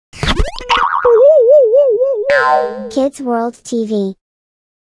Kids World TV.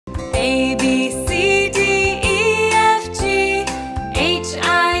 A, B, C, D, E, F, G, H,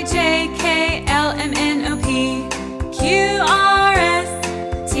 I, J, K, L, M, N, O, P, Q, R,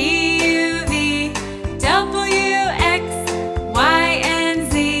 S, T, U, V, W, X, Y, and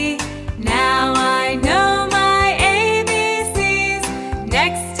Z. Now I know my ABCs.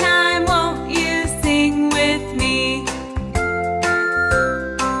 Next time, won't you sing with me?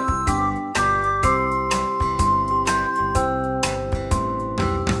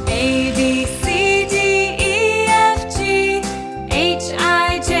 A, B, C, D, E, F, G, H,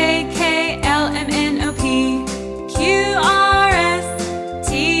 I, J, K, L, M, N, O, P, Q, R, S,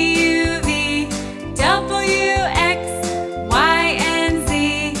 T, U, V, W, X, Y, and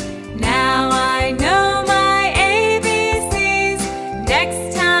Z. Now I know my ABCs.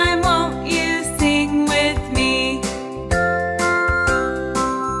 Next time, won't you sing with me?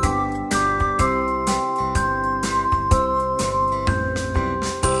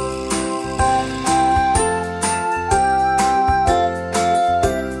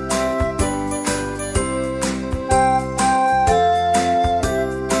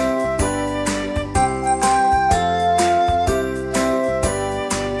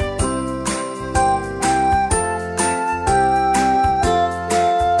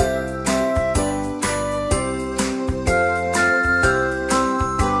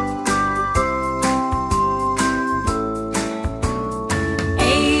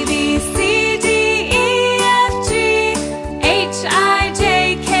 A, B, C, D, E, F, G, H, I,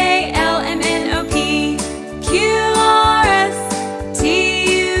 J, K, L, M, N, O, P, Q, R, S, T,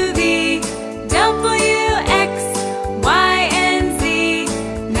 U, V, W, X, Y, and Z.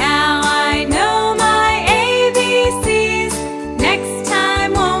 Now I know my ABCs. Next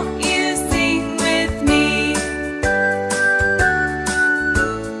time, won't you sing with me?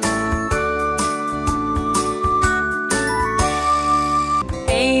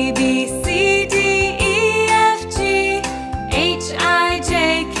 A, B, C, D, E, F, G, H, I,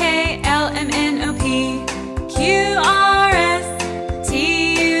 J, K, L, M, N, O, P, Q, R, S, T,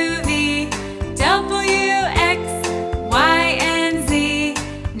 U, V, W, X, Y, and Z.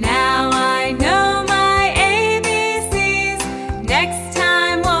 Now I know my ABCs. Next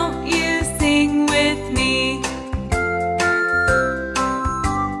time, won't you sing with me?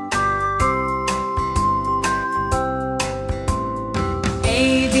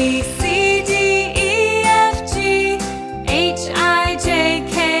 A, B, C, D, E, F, G, H, I, J,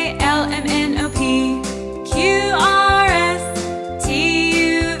 K, L, M, N, O, P, Q, R, S, T,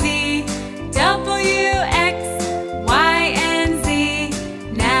 U, V, W, X, Y, and Z.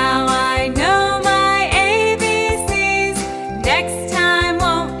 Now I know my ABCs. Next time,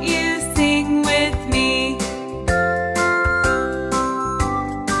 won't you sing with me?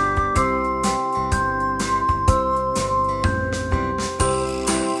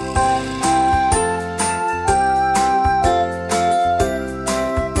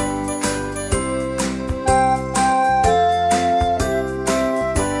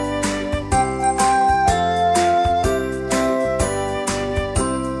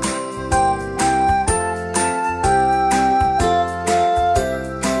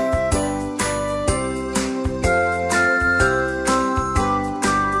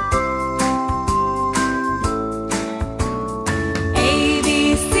 A,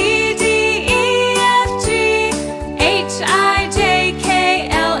 B, C, D, E, F, G, H, I, J, K,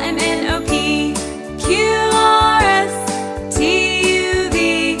 L, M, N, O, P, Q, R, S, T, U,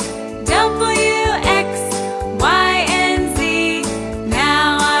 V, W, X, Y, and Z.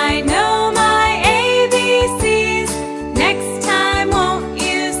 Now I know my ABCs. Next time, won't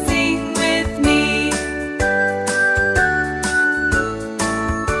you sing with me?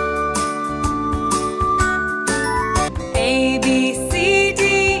 A, B, C, D,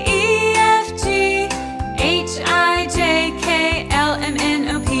 E, F, G, H, I, J, K, L, M,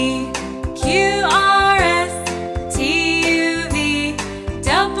 N, O, P, Q, R, S, T, U, V,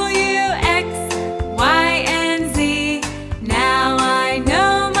 W, X, Y, and Z. Now I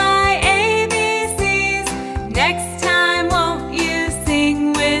know my ABCs. Next time, won't you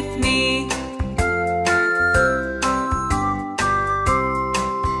sing with me?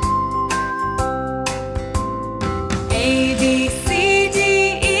 A, B, C, D,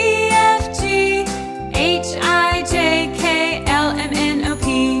 E, F, G, H, I, J, K, L, M, N, O,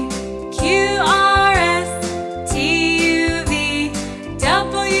 P, Q, R, S, T, U, V,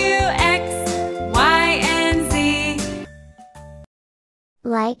 W, X, Y, and Z.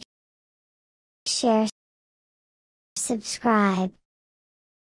 Like, share, subscribe.